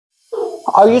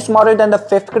Are you smarter than the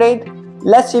 5th grade?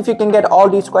 Let's see if you can get all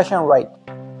these questions right.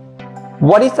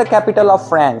 What is the capital of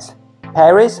France?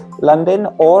 Paris, London,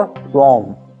 or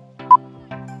Rome?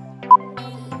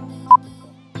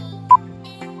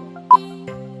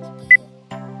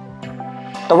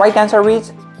 The right answer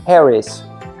is Paris.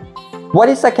 What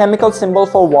is the chemical symbol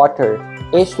for water?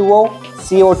 H2O,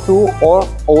 CO2, or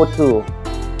O2?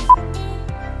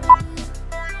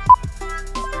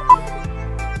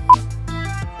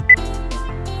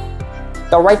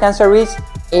 The right answer is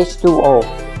H2O.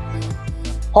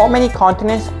 How many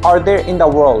continents are there in the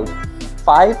world?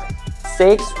 5,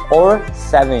 6, or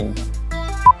 7?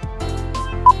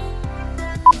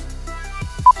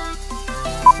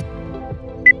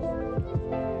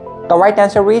 The right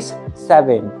answer is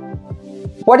 7.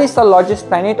 What is the largest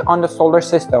planet on the solar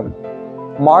system?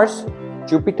 Mars,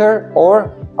 Jupiter,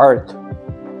 or Earth?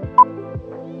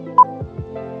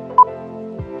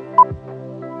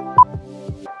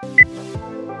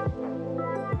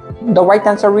 The right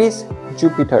answer is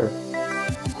Jupiter.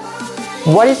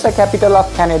 What is the capital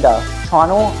of Canada?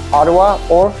 Toronto, Ottawa,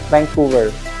 or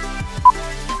Vancouver?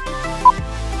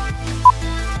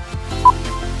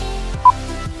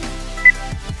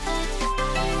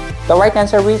 The right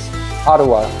answer is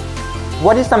Ottawa.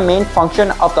 What is the main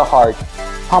function of the heart?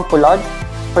 Pump blood,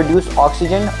 produce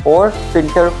oxygen, or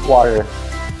filter water?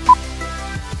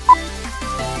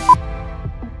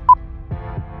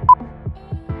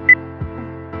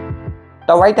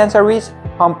 The right answer is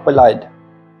pump blood.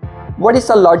 What is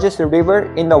the largest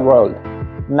river in the world?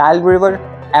 Nile River,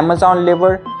 Amazon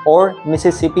River, or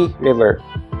Mississippi River?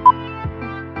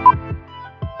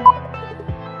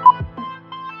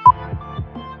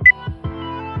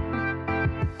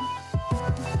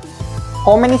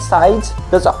 How many sides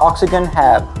does the oxygen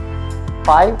have?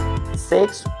 5,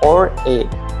 6, or 8?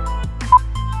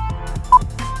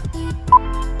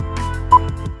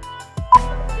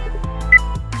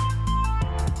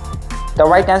 The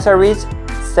right answer is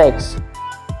 6.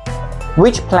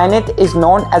 Which planet is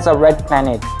known as a red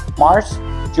planet? Mars,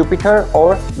 Jupiter,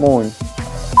 or Moon?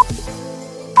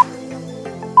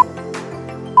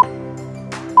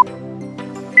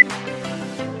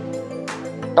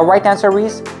 The right answer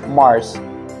is Mars.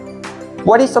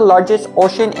 What is the largest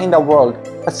ocean in the world?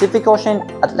 Pacific Ocean,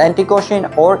 Atlantic Ocean,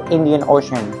 or Indian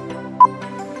Ocean?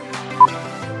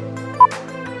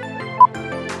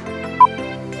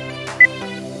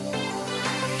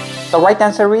 The right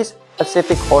answer is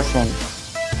Pacific Ocean.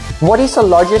 What is the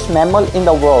largest mammal in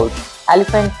the world?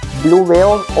 Elephant, blue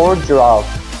whale, or giraffe?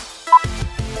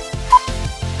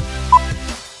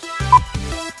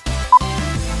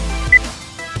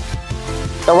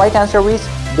 The right answer is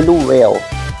blue whale.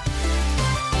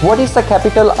 What is the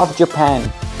capital of Japan?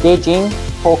 Beijing,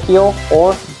 Tokyo,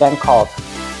 or Bangkok?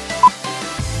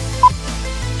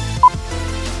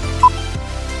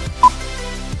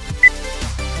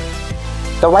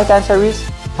 The right answer is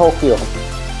Tokyo.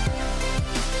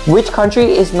 Which country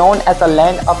is known as the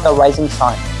land of the rising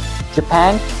sun?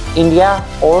 Japan, India,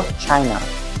 or China?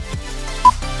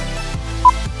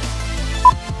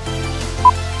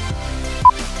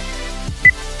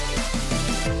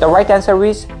 The right answer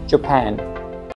is Japan.